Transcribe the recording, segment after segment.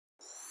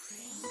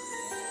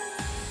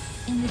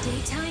In the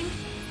daytime,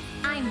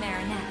 I'm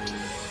Marinette.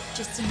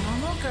 Just a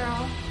normal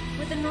girl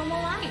with a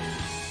normal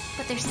life.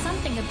 But there's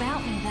something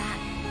about me that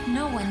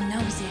no one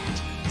knows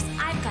yet. 'Cause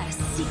I've got a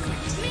secret.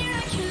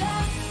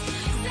 Miraculous,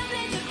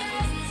 simply the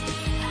best.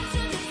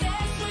 Until the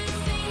best when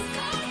things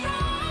go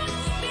wrong.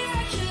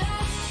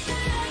 Miraculous, the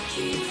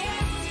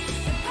luckiest.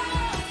 The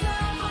power of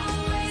love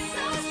always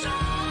so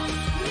strong.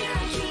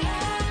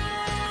 Miraculous,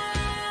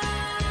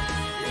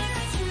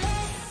 miraculous.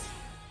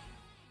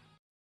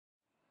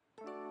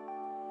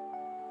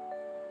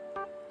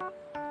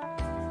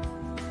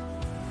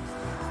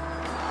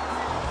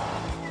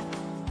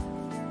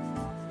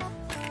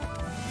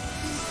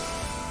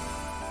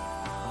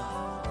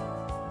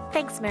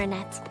 Thanks,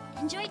 Marinette.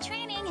 Enjoy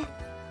training.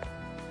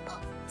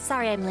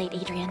 Sorry I'm late,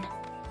 Adrien.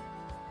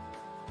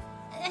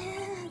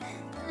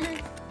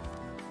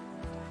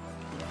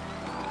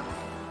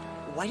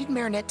 Why did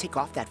Marinette take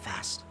off that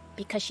fast?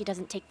 Because she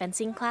doesn't take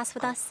fencing class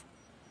with us?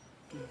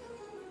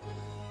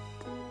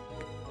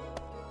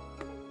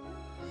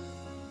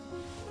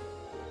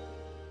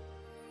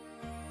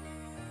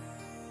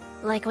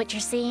 Like what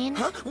you're seeing?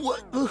 Huh?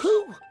 What?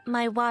 Who?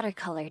 My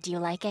watercolor, do you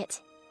like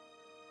it?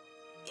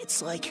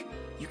 It's like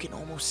you can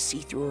almost see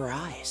through her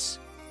eyes,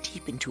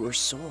 deep into her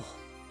soul.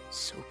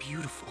 So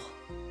beautiful.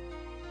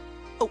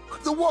 Oh,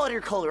 the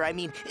watercolor, I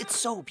mean, it's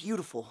so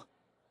beautiful.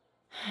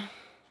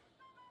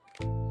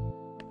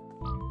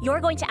 You're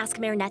going to ask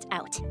Marinette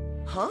out.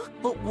 Huh?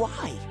 But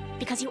why?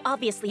 Because you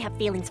obviously have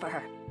feelings for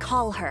her.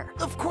 Call her.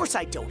 Of course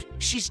I don't.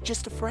 She's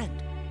just a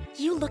friend.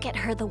 You look at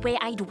her the way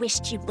I'd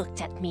wished you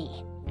looked at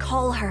me.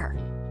 Call her.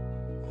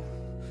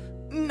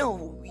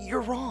 No,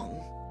 you're wrong.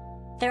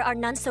 There are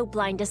none so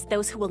blind as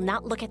those who will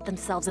not look at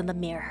themselves in the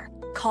mirror.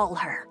 Call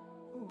her.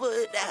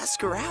 But ask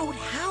her out?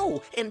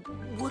 How? And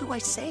what do I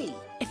say?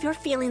 If your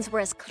feelings were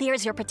as clear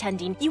as you're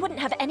pretending, you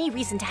wouldn't have any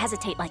reason to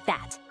hesitate like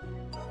that.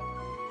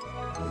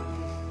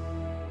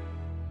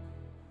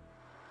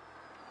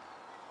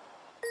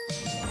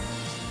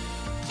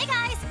 Hey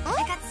guys,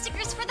 I got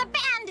stickers for the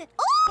band.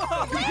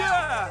 Oh,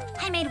 yeah!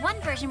 I made one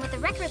version with the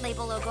record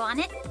label logo on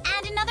it,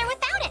 and another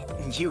without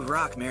it. You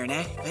rock,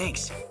 Marinette.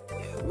 Thanks.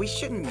 We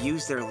shouldn't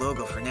use their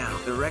logo for now.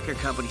 The record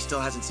company still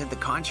hasn't sent the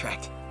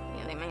contract.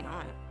 Yeah, they may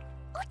not.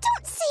 Oh,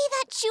 don't say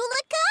that,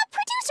 Julika!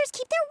 Producers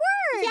keep their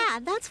word! Yeah,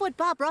 that's what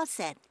Bob Ross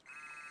said.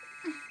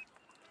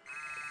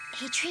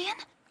 Adrien?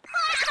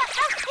 Ah,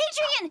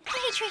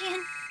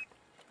 Adrien!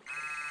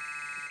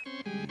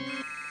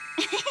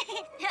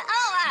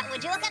 Oh,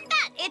 would you look at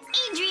that? It's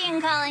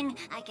Adrien calling.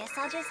 I guess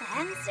I'll just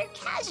answer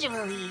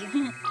casually.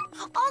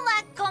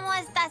 Hola, ¿cómo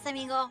estás,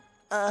 amigo?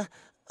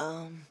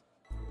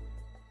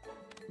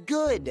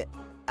 Good,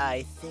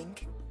 I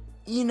think.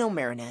 You know,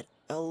 Marinette,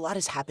 a lot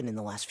has happened in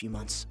the last few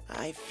months.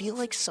 I feel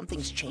like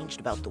something's changed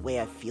about the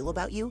way I feel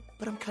about you,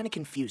 but I'm kind of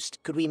confused.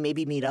 Could we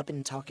maybe meet up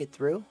and talk it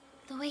through?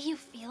 The way you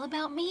feel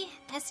about me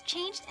has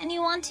changed and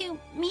you want to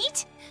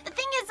meet? The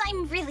thing is,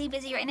 I'm really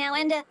busy right now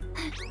and,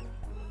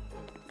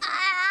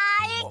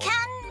 I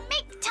can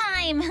make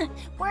time.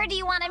 Where do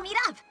you want to meet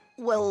up?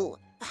 Well,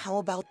 how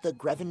about the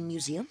Grevin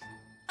Museum?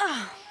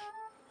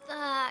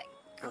 The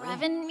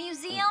Grevin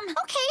Museum?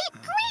 Okay,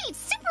 great,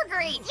 super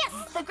great. Yes,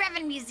 the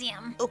Grevin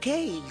Museum.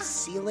 Okay,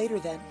 see you later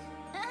then.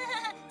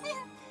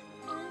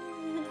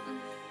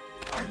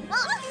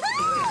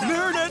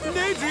 Marinette and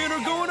Adrien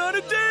are going on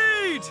a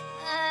date!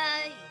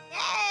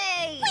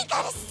 Yay! We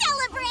gotta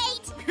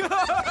celebrate!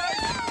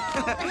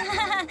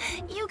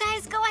 You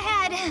guys go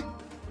ahead.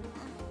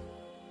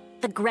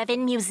 The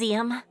Grevin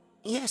Museum?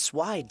 Yes,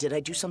 why? Did I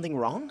do something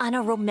wrong? On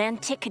a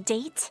romantic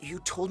date? You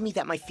told me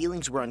that my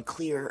feelings were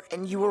unclear,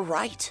 and you were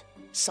right.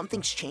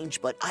 Something's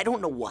changed, but I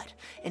don't know what.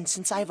 And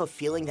since I have a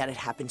feeling that it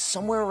happened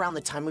somewhere around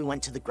the time we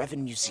went to the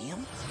Grevin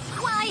Museum...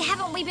 Why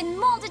haven't we been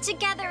molded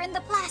together in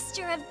the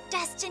plaster of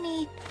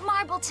destiny?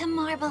 Marble to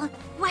marble,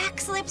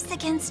 wax lips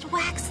against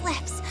wax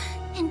lips,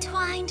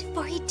 entwined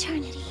for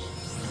eternity.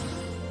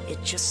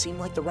 It just seemed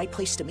like the right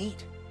place to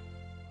meet.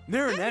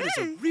 Marinette is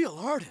a real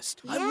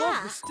artist. I love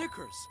Yeah. her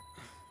stickers.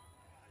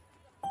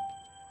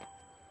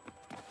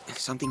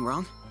 Something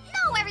wrong?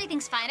 No,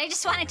 everything's fine. I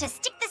just wanted to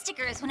stick the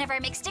stickers. Whenever I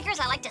make stickers,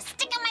 I like to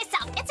stick them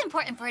myself. It's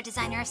important for a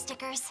designer of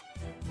stickers.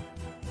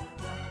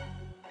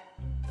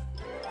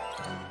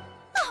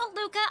 Oh,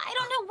 Luca, I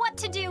don't know what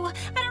to do.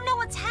 I don't know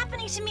what's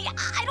happening to me.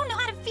 I don't know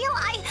how to feel.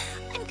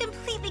 I'm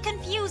completely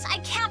confused. I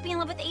can't be in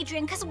love with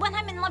Adrien, because when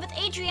I'm in love with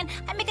Adrien,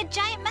 I make a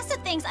giant mess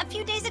of things. A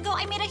few days ago,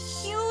 I made a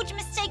huge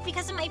mistake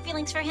because of my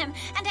feelings for him,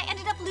 and I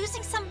ended up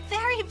losing some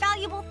very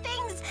valuable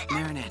things.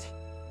 Marinette,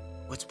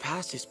 what's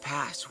past is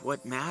past.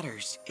 What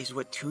matters is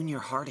what tune your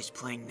heart is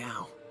playing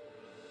now.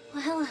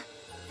 Well,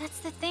 that's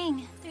the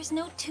thing. There's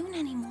no tune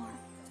anymore.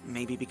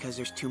 Maybe because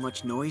there's too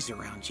much noise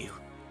around you.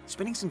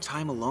 Spending some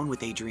time alone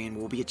with Adrien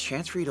will be a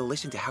chance for you to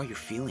listen to how you're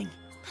feeling.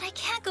 But I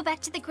can't go back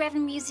to the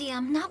Grevin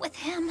Museum, not with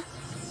him.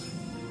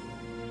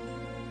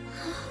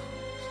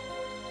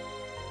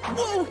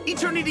 Whoa!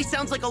 Eternity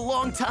sounds like a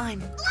long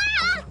time.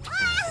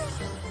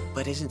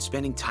 But isn't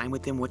spending time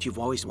with him what you've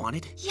always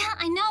wanted? Yeah,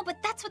 I know,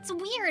 but that's what's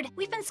weird.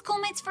 We've been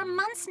schoolmates for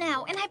months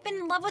now, and I've been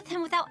in love with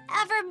him without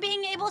ever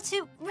being able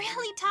to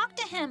really talk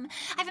to him.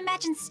 I've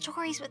imagined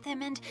stories with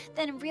him, and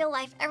then in real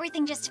life,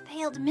 everything just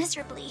failed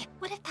miserably.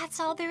 What if that's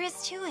all there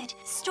is to it?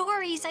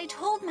 Stories I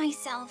told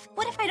myself.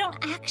 What if I don't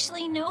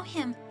actually know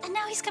him? And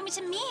now he's coming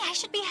to me, I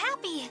should be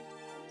happy.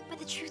 But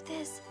the truth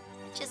is,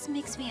 it just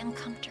makes me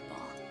uncomfortable.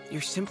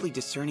 You're simply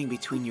discerning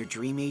between your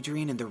dream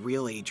Adrien and the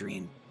real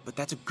Adrien. But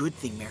that's a good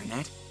thing,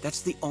 Marinette.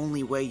 That's the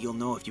only way you'll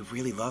know if you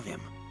really love him.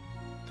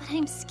 But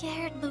I'm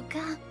scared,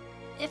 Luca.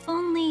 If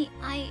only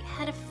I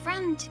had a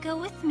friend to go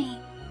with me,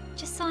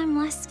 just so I'm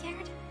less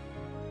scared.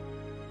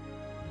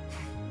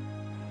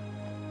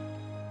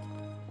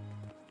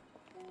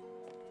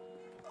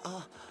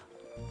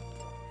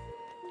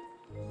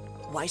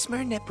 Why is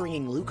Marinette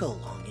bringing Luca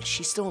along? Is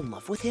she still in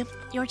love with him?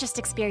 You're just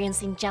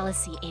experiencing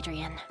jealousy,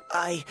 Adrien.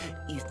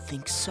 You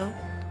think so?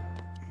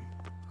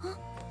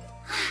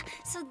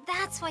 So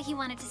that's why he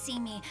wanted to see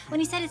me. When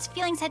he said his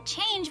feelings had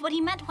changed, what he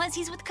meant was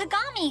he's with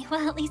Kagami.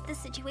 Well, at least the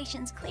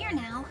situation's clear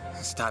now.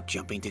 Stop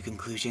jumping to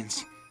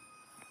conclusions.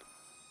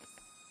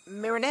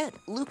 Marinette,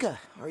 Luca,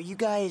 are you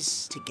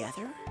guys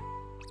together?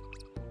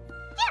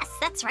 Yes,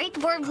 that's right.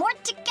 We're more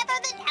together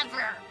than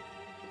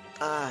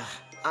ever.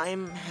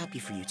 I'm happy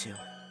for you two.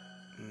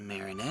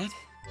 Marinette?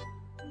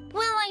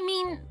 Well, I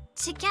mean,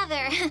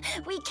 together.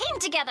 We came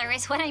together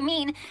is what I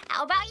mean.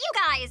 How about you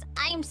guys?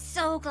 I'm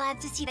so glad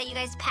to see that you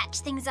guys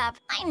patched things up.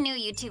 I knew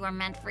you two were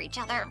meant for each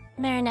other.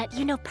 Marinette,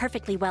 you know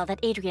perfectly well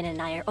that Adrien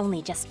and I are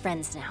only just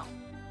friends now.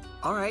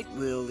 All right,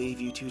 we'll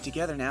leave you two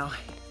together now.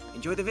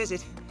 Enjoy the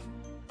visit.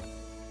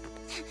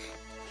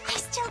 I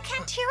still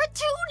can't hear a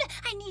tune.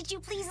 I need you,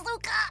 please,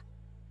 Luca.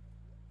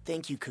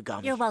 Thank you,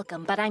 Kagami. You're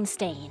welcome, but I'm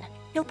staying.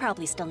 You'll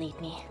probably still need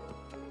me.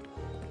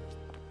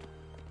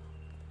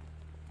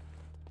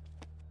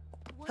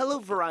 Hello,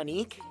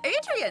 Veronique.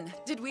 Adrien,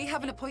 did we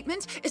have an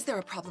appointment? Is there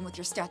a problem with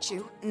your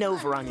statue? No,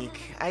 Veronique.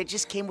 I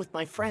just came with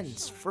my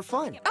friends for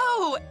fun.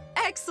 Oh,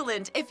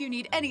 excellent. If you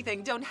need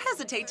anything, don't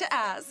hesitate to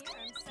ask.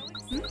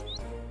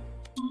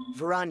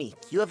 Veronique,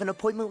 you have an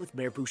appointment with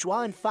Mayor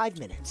Bourgeois in 5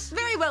 minutes.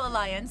 Very well,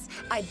 Alliance.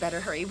 I'd better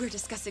hurry. We're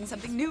discussing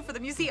something new for the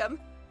museum.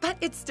 But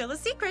it's still a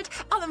secret.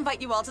 I'll invite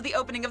you all to the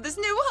opening of this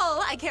new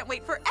hall. I can't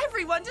wait for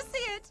everyone to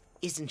see it.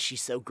 Isn't she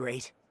so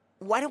great?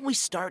 Why don't we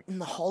start in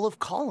the Hall of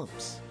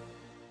Columns?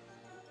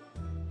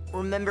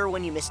 Remember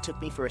when you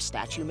mistook me for a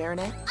statue,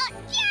 Marinette?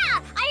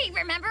 Yeah! I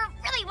remember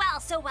really well.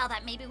 So well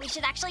that maybe we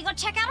should actually go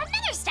check out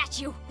another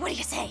statue. What do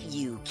you say?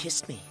 You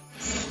kissed me.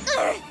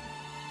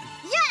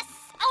 Yes!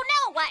 Oh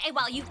no!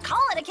 Well, you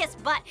call it a kiss,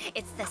 but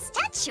it's the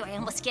statue I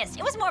almost kissed.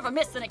 It was more of a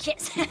miss than a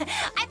kiss. I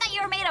thought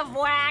you were made of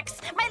wax.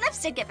 My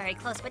lips did get very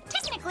close, but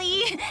technically,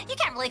 you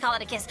can't really call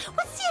it a kiss.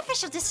 What's the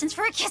official distance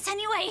for a kiss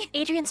anyway?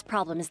 Adrien's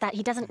problem is that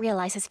he doesn't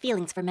realize his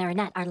feelings for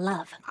Marinette are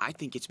love. I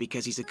think it's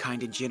because he's a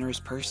kind and generous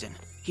person.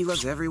 He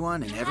loves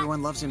everyone, and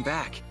everyone loves him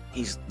back.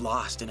 He's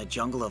lost in a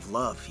jungle of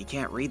love. He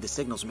can't read the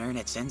signals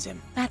Marinette sends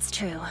him. That's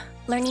true.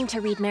 Learning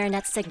to read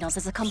Marinette's signals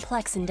is a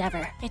complex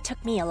endeavor. It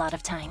took me a lot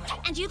of time.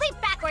 And you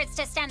leap backwards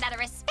to stand at a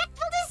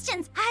respectful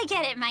distance. I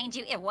get it, mind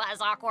you, it was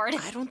awkward.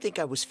 I don't think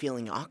I was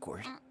feeling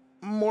awkward.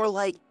 More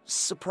like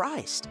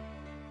surprised.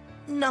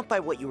 Not by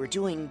what you were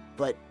doing,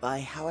 but by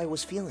how I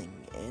was feeling.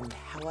 And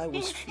how I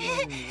was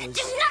feeling was...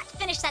 Do not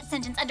finish that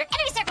sentence under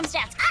any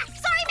circumstance.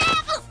 Sorry,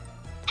 ma'am!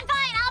 I'm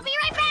fine, I'll be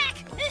right back.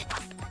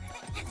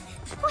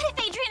 What if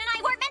Adrien and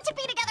I weren't meant to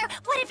be together?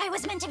 What if I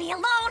was meant to be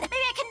alone? Maybe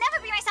I can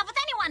never be myself with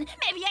anyone.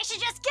 Maybe I should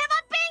just give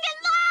up being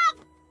in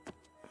love!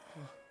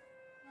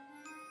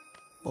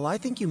 Well, I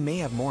think you may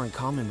have more in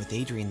common with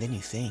Adrien than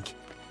you think.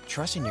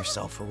 Trust in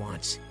yourself for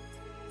once.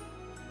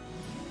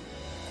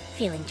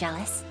 Feeling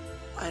jealous?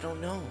 I don't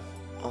know.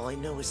 All I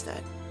know is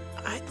that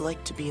I'd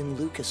like to be in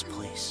Luca's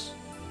place.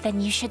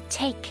 Then you should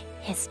take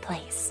his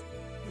place.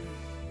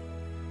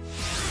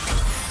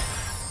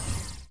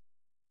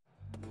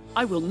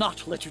 I will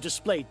not let you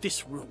display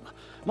this room.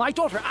 My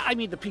daughter, I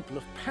mean the people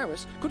of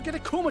Paris, could get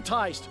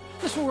acclimatized.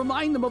 This will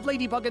remind them of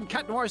Ladybug and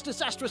Cat Noir's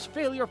disastrous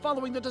failure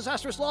following the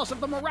disastrous loss of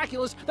the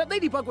Miraculous that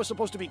Ladybug was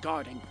supposed to be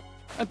guarding.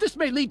 And this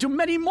may lead to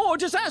many more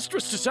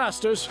disastrous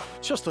disasters.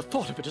 Just the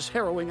thought of it is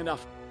harrowing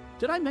enough.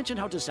 Did I mention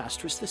how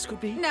disastrous this could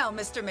be? Now,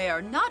 Mr.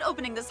 Mayor, not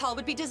opening this hall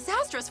would be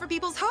disastrous for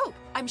people's hope.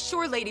 I'm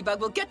sure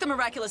Ladybug will get the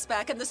Miraculous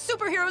back and the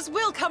superheroes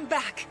will come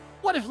back.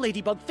 What if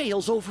Ladybug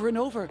fails over and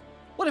over?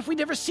 What if we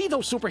never see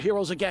those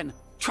superheroes again?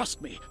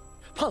 Trust me,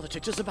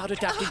 politics is about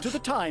adapting to the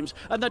times,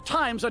 and the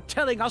times are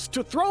telling us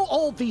to throw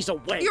all these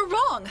away. You're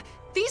wrong.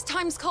 These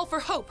times call for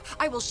hope.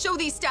 I will show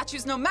these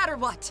statues no matter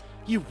what.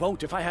 You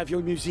won't if I have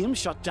your museum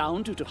shut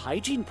down due to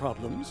hygiene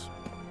problems.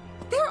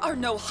 There are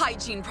no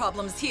hygiene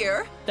problems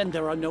here. Then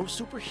there are no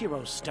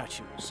superhero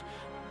statues.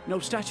 No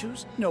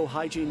statues, no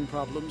hygiene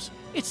problems.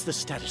 It's the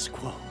status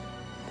quo.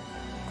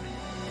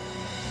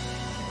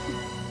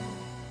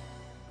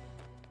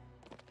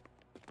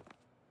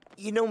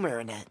 You know,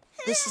 Marinette,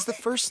 this is the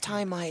first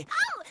time I...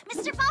 Oh,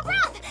 Mr. Bob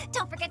Roth!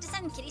 Don't forget to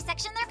send Kitty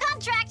Section their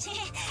contract.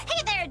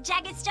 Hey there,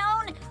 Jagged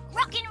Stone!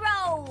 Rock and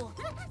roll!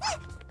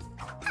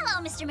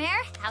 Hello, Mr.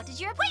 Mayor. How did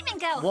your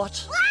appointment go?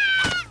 What?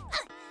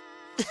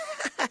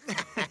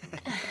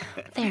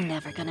 They're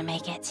never gonna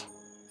make it.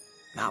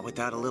 Not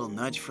without a little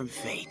nudge from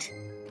fate.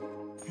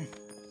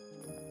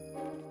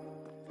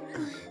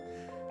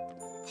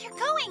 They're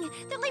going.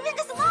 They're leaving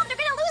us alone. They're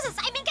gonna lose us.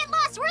 I mean, get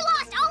lost. We're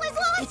lost. All is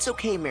lost. It's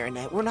okay,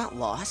 Marinette. We're not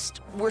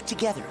lost. We're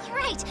together. You're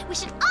right. We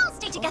should all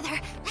stay together.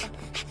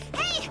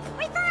 Hey,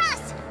 wait for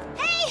us.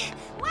 Hey,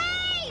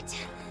 wait.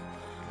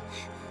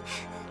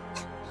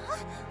 Huh?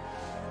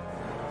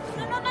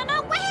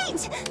 No,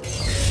 wait.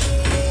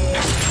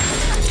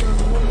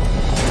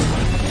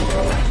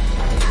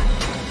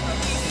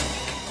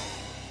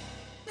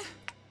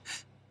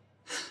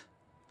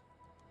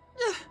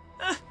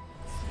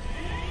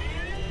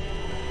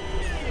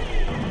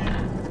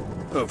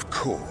 Of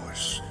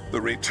course. The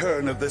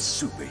return of the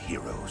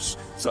superheroes.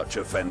 Such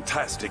a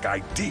fantastic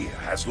idea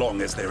as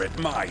long as they're at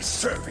my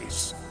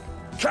service.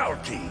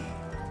 Kalki,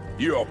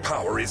 your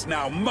power is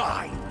now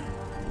mine.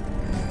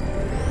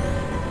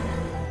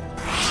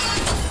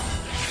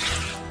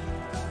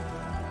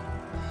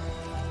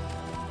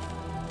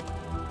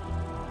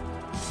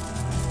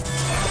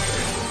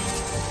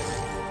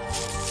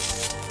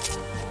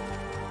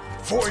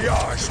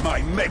 Voyage,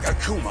 my Mega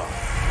Kuma!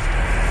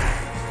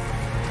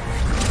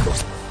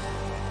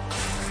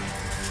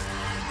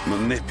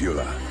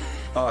 Manipula,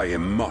 I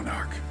am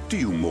Monarch. Do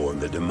you mourn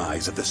the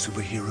demise of the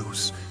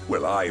superheroes?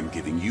 Well, I am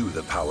giving you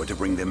the power to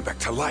bring them back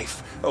to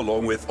life,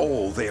 along with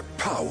all their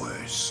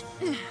powers.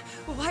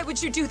 Why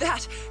would you do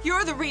that?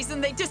 You're the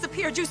reason they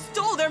disappeared. You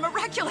stole their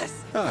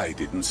miraculous. I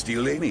didn't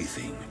steal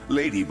anything.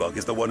 Ladybug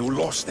is the one who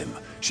lost them.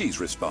 She's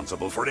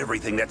responsible for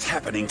everything that's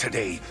happening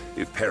today.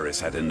 If Paris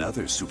had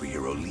another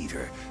superhero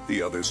leader,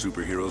 the other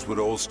superheroes would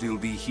all still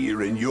be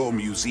here and your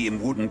museum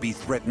wouldn't be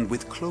threatened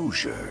with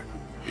closure.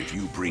 If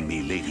you bring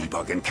me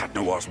Ladybug and Cat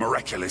Noir's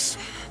miraculous,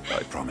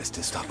 I promise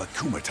to stop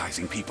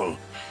akumatizing people.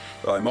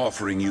 I'm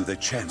offering you the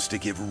chance to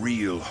give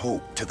real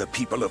hope to the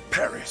people of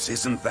Paris.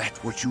 Isn't that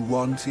what you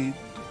wanted?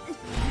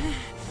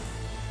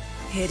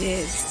 It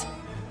is.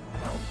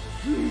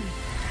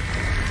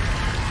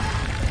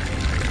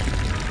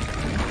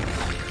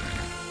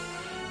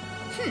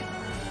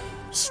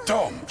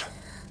 Stomped!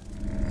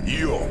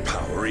 Your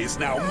power is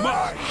now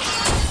mine!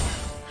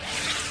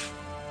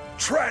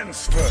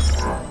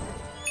 Transfer!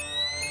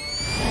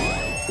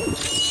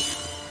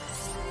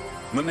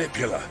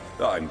 Manipula,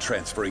 I'm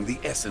transferring the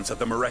essence of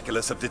the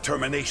Miraculous of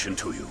Determination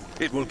to you.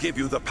 It will give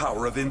you the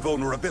power of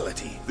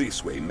invulnerability.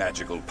 This way,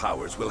 magical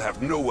powers will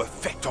have no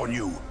effect on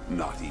you.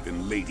 Not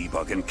even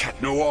Ladybug and Cat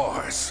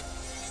Noir's.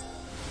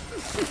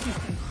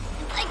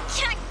 I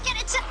can't get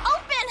it to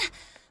open.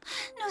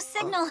 No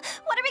signal.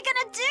 What are we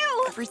gonna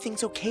do?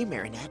 Everything's okay,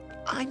 Marinette.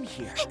 I'm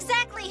here.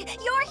 Exactly.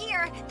 You're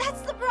here.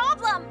 That's the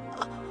problem.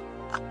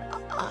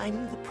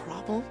 I'm the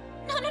problem?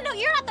 No,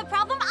 you're not the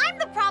problem. I'm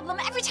the problem.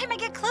 Every time I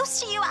get close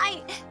to you,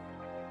 I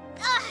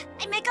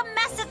make a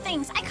mess of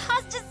things. I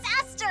cause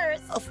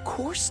disasters. Of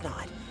course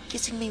not.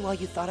 Kissing me while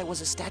you thought I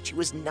was a statue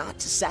is not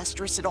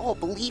disastrous at all,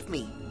 believe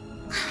me.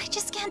 I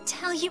just can't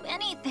tell you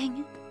anything.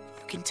 You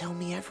can tell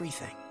me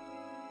everything.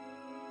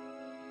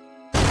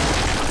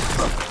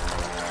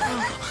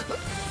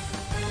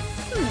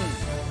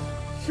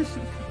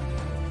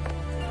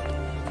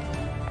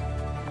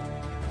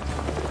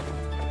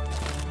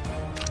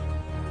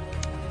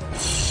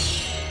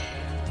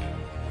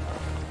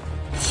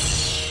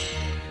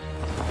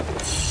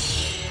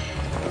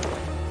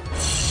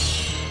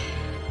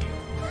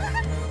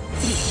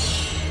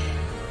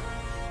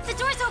 The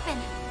door's open.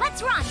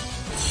 Let's run.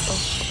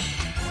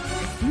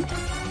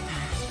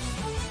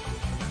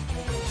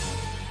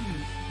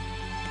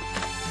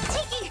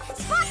 Tiki,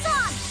 spots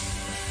on.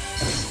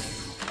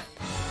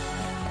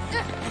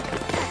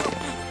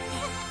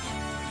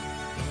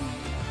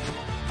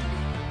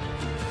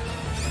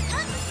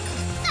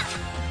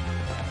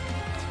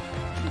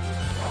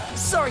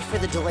 Sorry for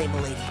the delay,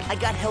 milady. I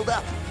got held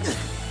up.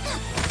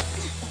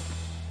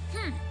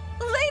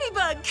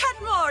 Ladybug, Cat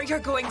Noir, you're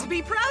going to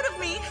be proud of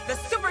me. The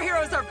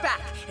superheroes are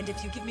back. And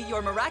if you give me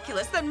your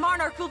miraculous, then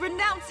Monarch will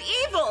renounce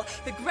evil.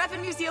 The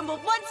Greffin Museum will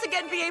once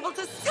again be able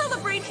to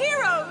celebrate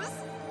heroes.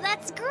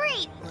 That's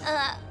great.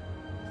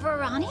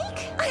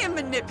 Veronique? I am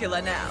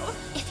Manipula now.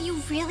 If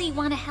you really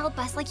want to help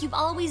us like you've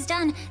always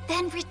done,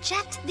 then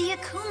reject the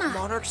Akuma.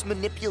 Monarch's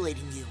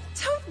manipulating you.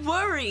 Don't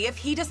worry. If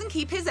he doesn't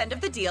keep his end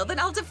of the deal, then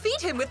I'll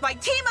defeat him with my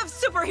team of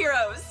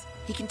superheroes.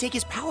 He can take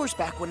his powers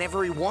back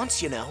whenever he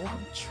wants, you know.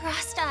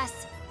 Trust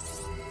us.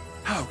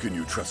 How can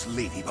you trust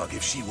Ladybug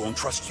if she won't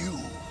trust you?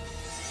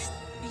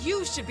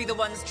 You should be the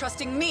ones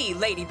trusting me,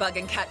 Ladybug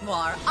and Cat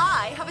Noir.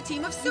 I have a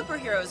team of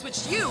superheroes,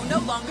 which you no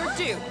longer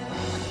do.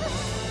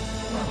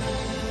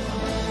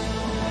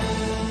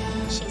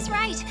 She's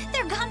right.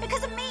 They're gone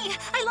because of me.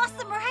 I lost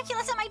the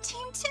miraculous on my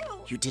team,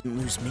 too. You didn't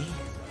lose me.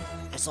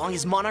 As long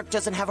as Monarch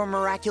doesn't have a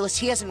miraculous,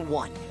 he hasn't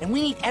won. And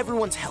we need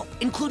everyone's help,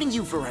 including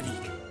you,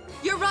 Veronique.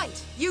 You're right.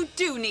 You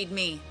do need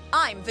me.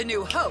 I'm the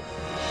new hope.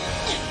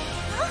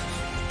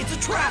 It's a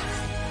trap!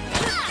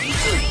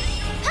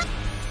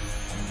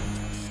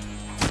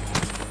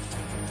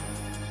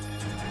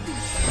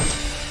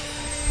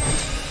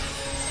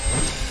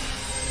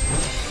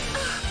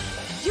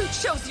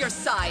 shows your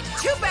side.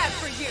 Too bad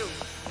for you.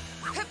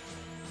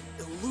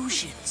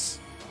 Illusions.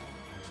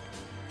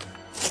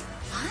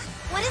 Huh?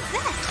 What is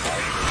this?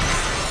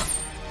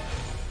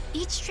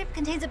 Each strip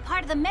contains a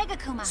part of the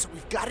Megakuma. So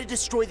we've got to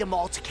destroy them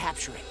all to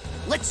capture it.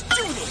 Let's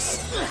do this!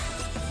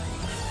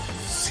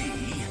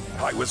 See?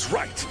 I was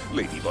right.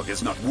 Ladybug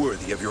is not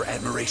worthy of your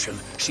admiration.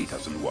 She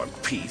doesn't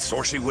want peace,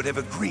 or she would have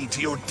agreed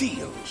to your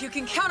deal. You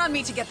can count on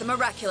me to get the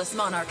miraculous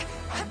monarch.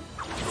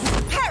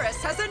 Paris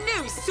has a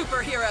new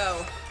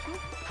superhero!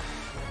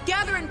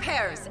 Gather in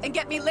pairs and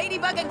get me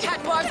Ladybug and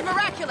Cat Noir's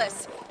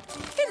miraculous!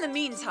 In the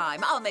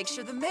meantime, I'll make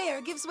sure the mayor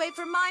gives way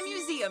for my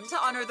museum to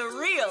honor the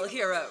real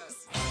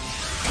heroes.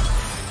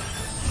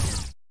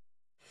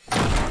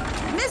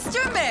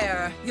 Mr.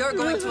 Mayor, you're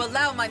going to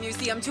allow my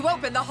museum to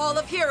open the Hall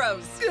of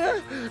Heroes.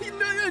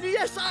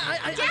 Yes,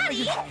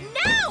 Daddy,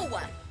 no!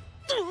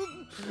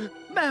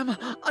 Ma'am,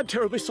 I'm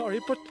terribly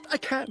sorry, but I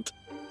can't.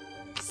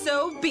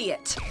 So be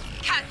it.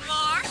 Cat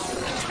Noir?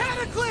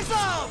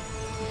 Cataclysm!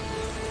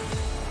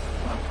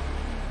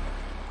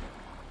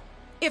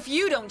 If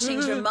you don't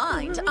change your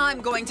mind, I'm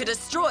going to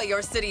destroy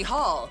your city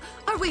hall.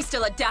 Are we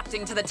still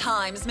adapting to the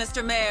times,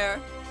 Mr. Mayor?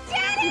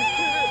 Daddy!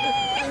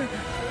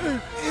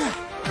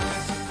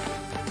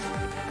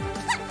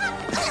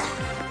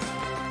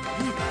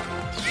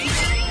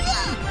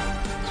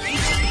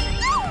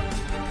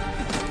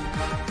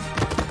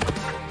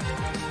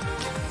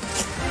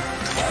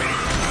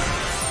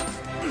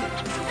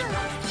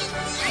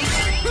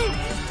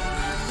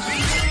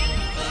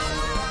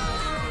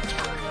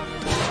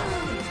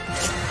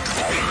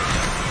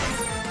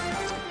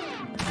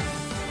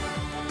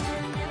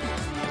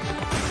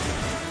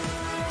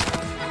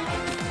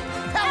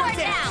 Power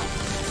down!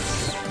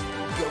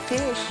 Go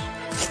fish.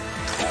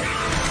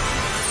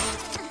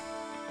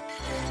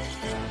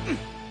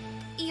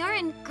 You're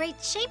in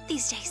great shape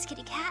these days,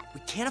 Kitty Cat.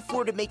 We can't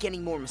afford to make any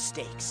more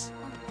mistakes.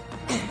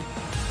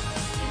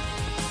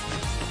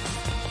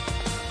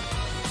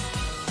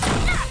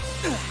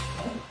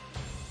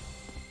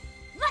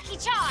 Lucky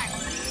Charm!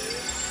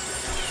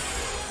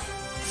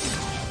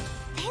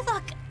 They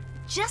look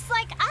just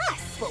like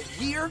us. But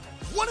we're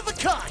one of a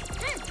kind!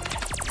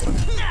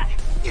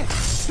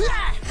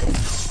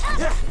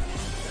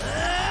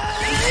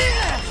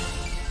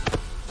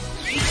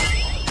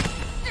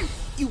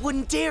 You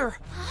wouldn't dare!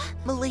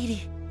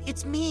 Milady,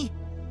 it's me.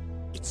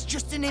 It's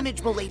just an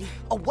image, Milady.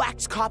 A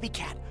wax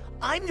copycat.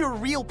 I'm your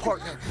real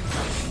partner.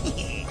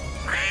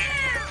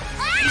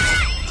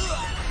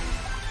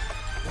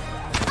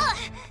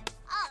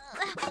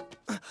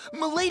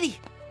 Milady!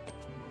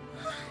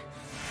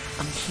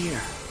 I'm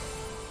here.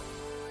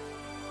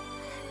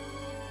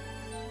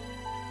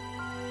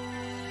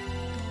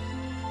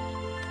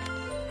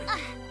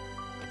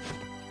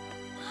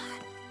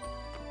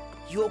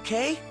 You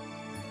okay?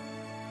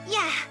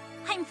 Yeah,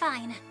 I'm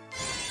fine.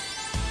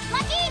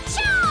 Lucky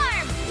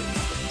Charm!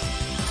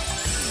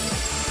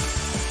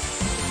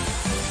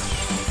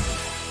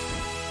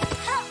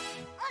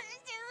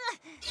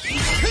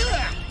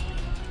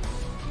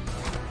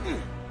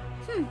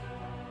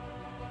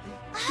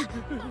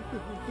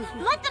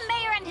 Let the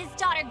mayor and his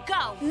daughter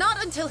go!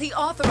 Not until he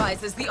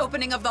authorizes the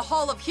opening of the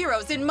Hall of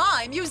Heroes in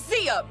my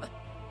museum!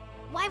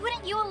 Why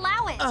wouldn't you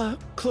allow it?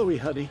 Chloe,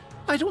 honey,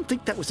 I don't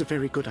think that was a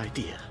very good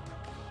idea.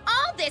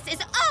 All this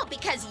is all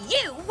because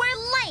you were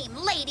lame,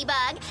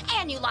 Ladybug,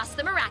 and you lost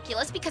the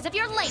miraculous because of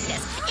your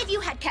lameness. If you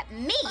had kept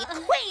me,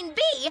 Queen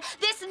Bee,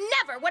 this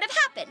never would have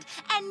happened.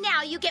 And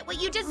now you get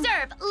what you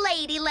deserve,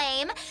 Lady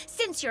Lame.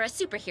 Since you're a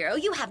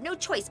superhero, you have no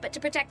choice but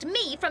to protect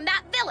me from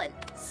that villain.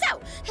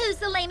 So, who's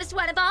the lamest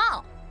one of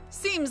all?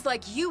 Seems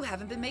like you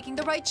haven't been making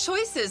the right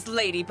choices,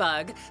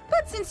 Ladybug.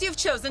 But since you've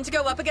chosen to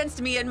go up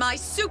against me and my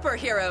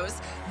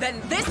superheroes,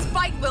 then this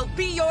fight will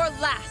be your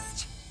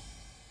last.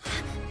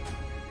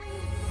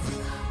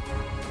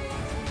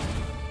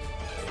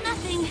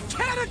 Nothing.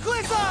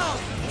 Cataclysm!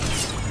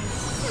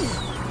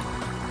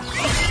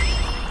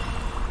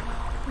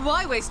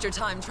 Why waste your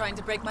time trying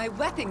to break my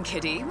weapon,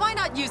 Kitty? Why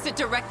not use it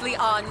directly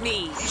on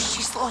me?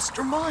 She's lost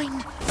her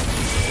mind.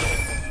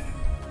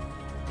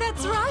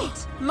 That's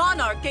right.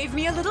 Monarch gave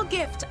me a little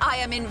gift. I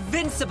am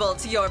invincible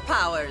to your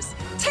powers.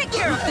 Take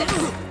care of this.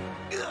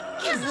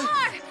 Kiss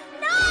her!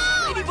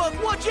 No!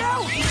 Ladybug, watch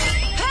out!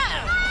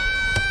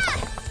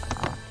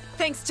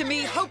 Thanks to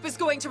me, hope is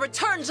going to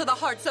return to the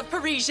hearts of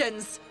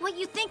Parisians. What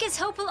you think is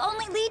hope will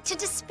only lead to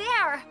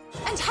despair.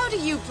 And how do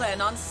you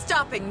plan on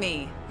stopping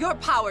me? Your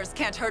powers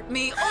can't hurt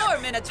me or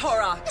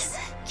Minotaurox.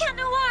 Cat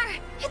Noir,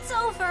 it's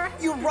over.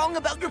 You're wrong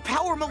about your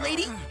power,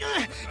 milady.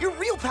 Your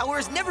real power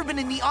has never been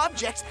in the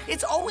objects.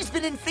 It's always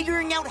been in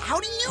figuring out how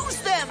to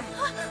use them.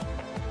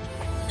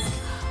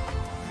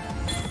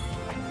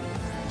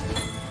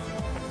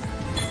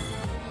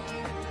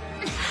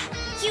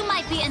 You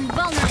might be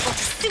invulnerable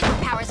to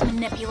superpowers,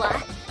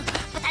 Manipula,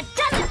 but that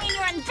doesn't mean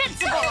you're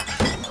invincible!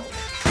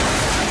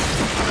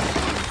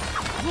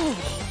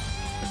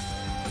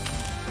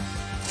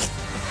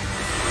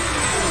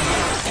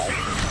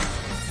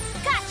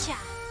 Gotcha!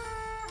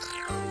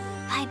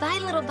 Bye-bye,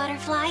 little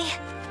butterfly.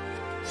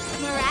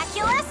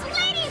 Miraculous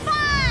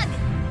Ladybug!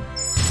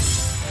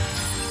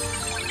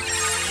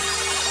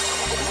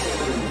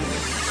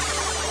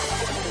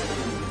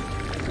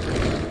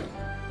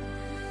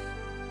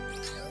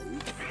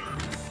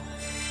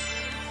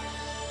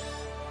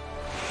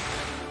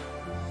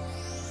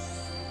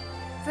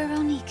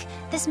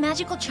 This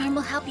magical charm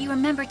will help you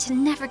remember to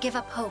never give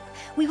up hope.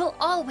 We will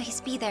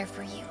always be there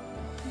for you.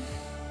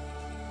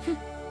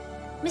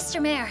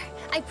 Mr. Mayor,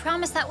 I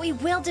promise that we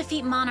will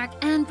defeat Monarch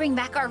and bring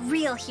back our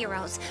real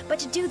heroes. But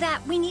to do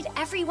that, we need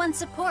everyone's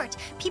support.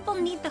 People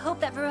need the hope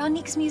that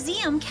Veronique's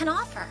museum can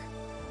offer.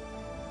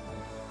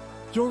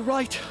 You're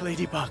right,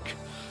 Ladybug.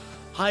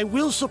 I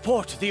will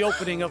support the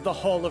opening of the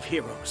Hall of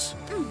Heroes.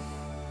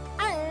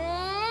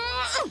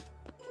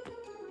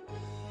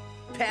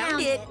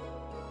 Pound it!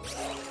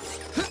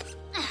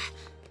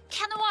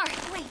 Cat Noir,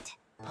 wait.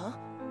 Huh?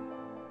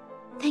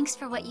 Thanks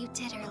for what you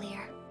did earlier.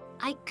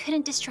 I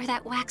couldn't destroy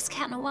that wax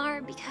Cat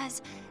Noir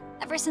because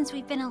ever since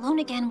we've been alone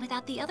again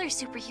without the other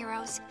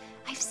superheroes,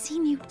 I've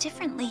seen you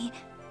differently.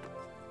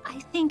 I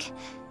think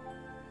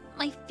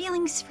my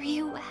feelings for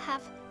you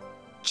have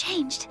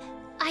changed.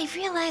 I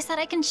realize that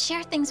I can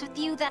share things with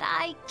you that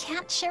I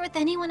can't share with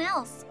anyone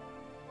else.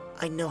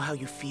 I know how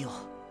you feel.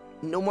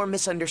 No more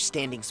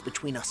misunderstandings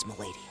between us,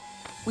 milady.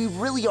 We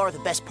really are the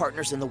best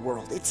partners in the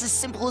world. It's as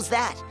simple as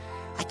that.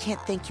 I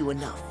can't thank you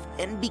enough.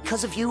 And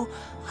because of you,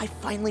 I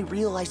finally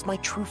realized my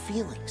true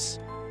feelings.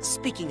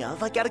 Speaking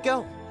of, I gotta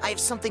go. I have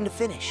something to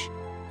finish.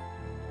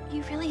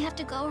 You really have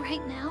to go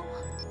right now?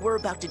 We're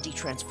about to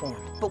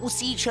de-transform, but we'll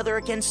see each other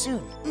again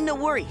soon. No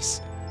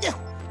worries.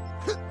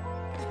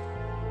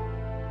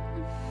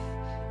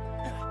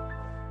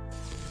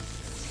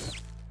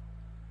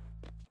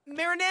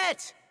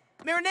 Marinette!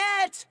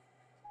 Marinette!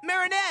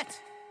 Marinette!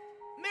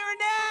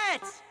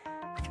 Marinette!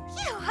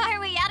 Phew, are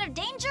we out of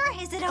danger?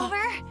 Is it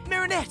over?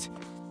 Marinette!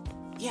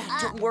 Yeah,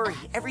 don't worry.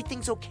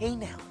 Everything's okay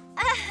now.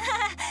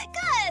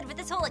 Good! With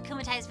this whole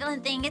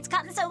𝙀𝙤𝙧𝙖𝙘𝙪𝙀 thing, it's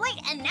gotten so late,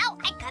 and now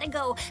I gotta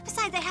go.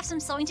 Besides, I have some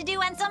sewing to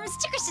do and some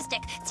stickers to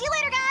stick. See you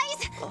later,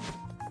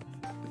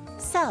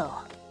 guys! So,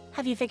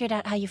 have you figured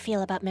out how you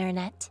feel about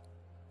Marinette?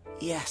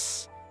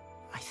 Yes.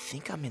 I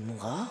think I'm in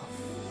love.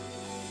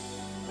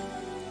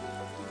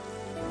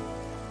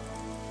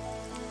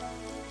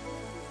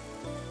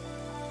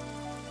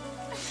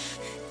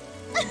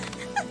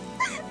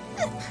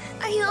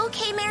 Are you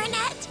okay,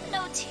 Marinette?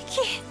 No,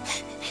 Tiki.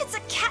 It's a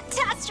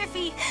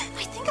catastrophe.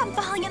 I think I'm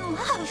falling in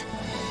love.